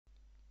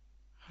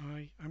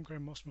Hi, I'm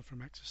Graham Mossman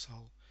from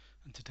Exasol,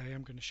 and today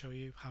I'm going to show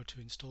you how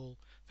to install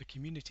the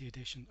Community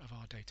Edition of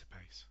our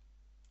database.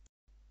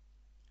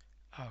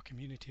 Our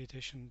Community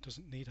Edition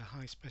doesn't need a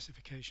high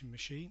specification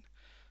machine,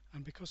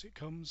 and because it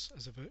comes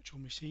as a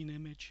virtual machine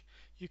image,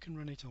 you can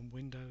run it on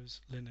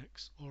Windows,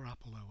 Linux or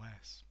Apple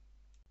OS.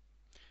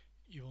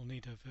 You will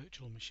need a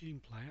virtual machine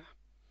player.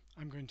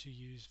 I'm going to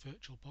use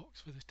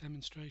VirtualBox for this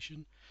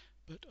demonstration,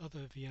 but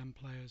other VM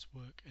players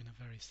work in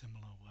a very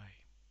similar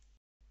way.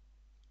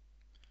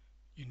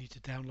 You need to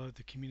download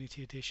the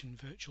Community Edition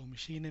virtual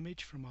machine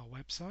image from our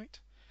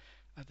website.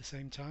 At the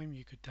same time,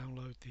 you could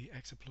download the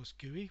Exaplus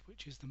GUI,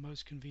 which is the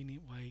most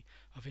convenient way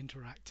of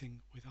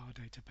interacting with our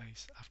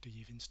database after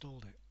you've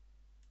installed it.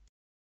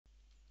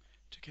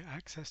 To get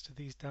access to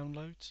these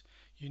downloads,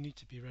 you need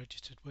to be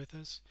registered with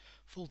us.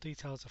 Full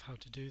details of how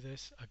to do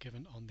this are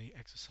given on the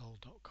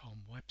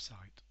exasol.com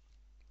website.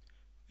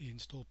 The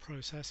install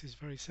process is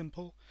very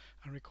simple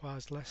and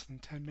requires less than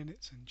 10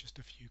 minutes and just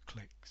a few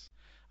clicks.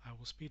 I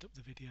will speed up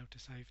the video to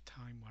save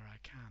time where I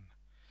can.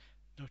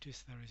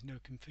 Notice there is no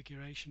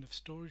configuration of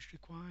storage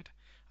required,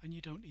 and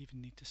you don't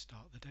even need to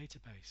start the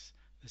database.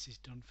 This is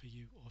done for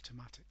you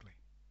automatically.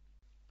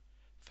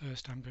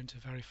 First, I'm going to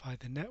verify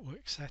the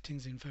network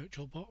settings in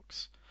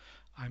VirtualBox.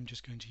 I'm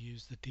just going to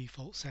use the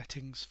default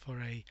settings for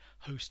a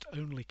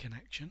host-only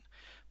connection,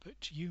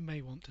 but you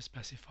may want to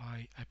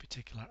specify a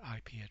particular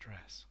IP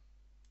address.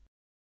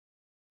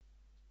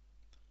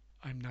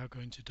 I'm now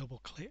going to double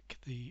click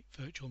the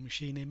virtual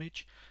machine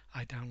image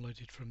I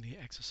downloaded from the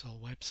Exasol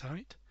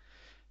website.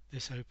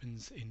 This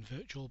opens in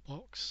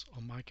VirtualBox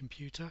on my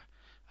computer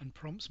and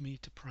prompts me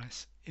to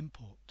press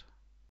Import.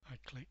 I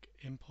click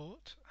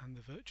Import and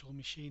the virtual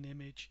machine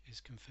image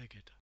is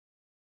configured.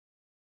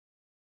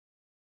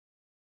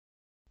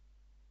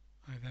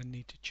 I then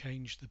need to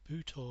change the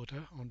boot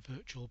order on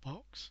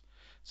VirtualBox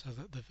so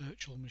that the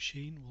virtual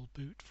machine will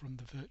boot from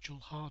the virtual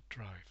hard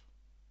drive.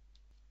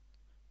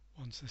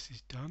 Once this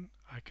is done,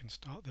 I can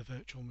start the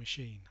virtual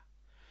machine.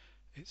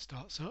 It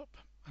starts up,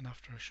 and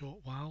after a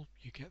short while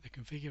you get the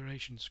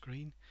configuration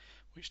screen,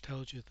 which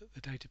tells you that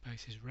the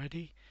database is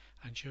ready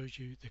and shows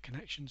you the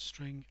connection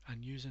string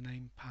and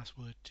username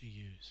password to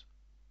use.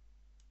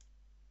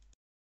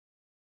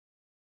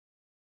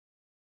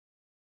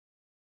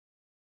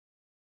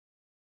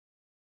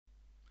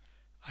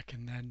 I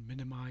can then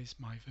minimize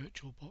my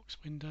VirtualBox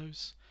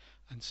windows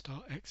and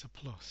start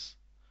Exaplus.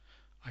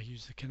 I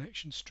use the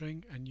connection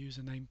string and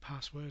username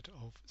password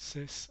of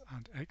sys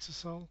and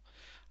Exasol,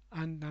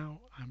 and now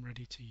I'm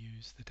ready to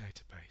use the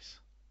database.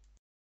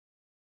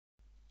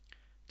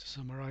 To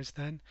summarize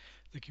then,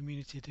 the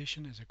Community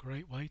Edition is a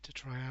great way to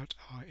try out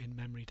our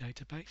in-memory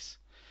database.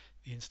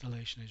 The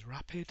installation is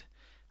rapid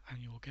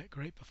and you will get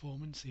great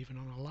performance even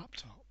on a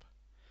laptop.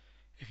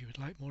 If you would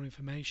like more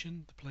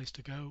information, the place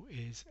to go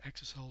is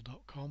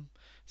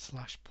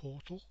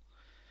exasol.com/portal.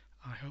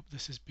 I hope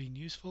this has been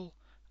useful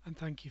and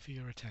thank you for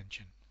your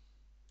attention.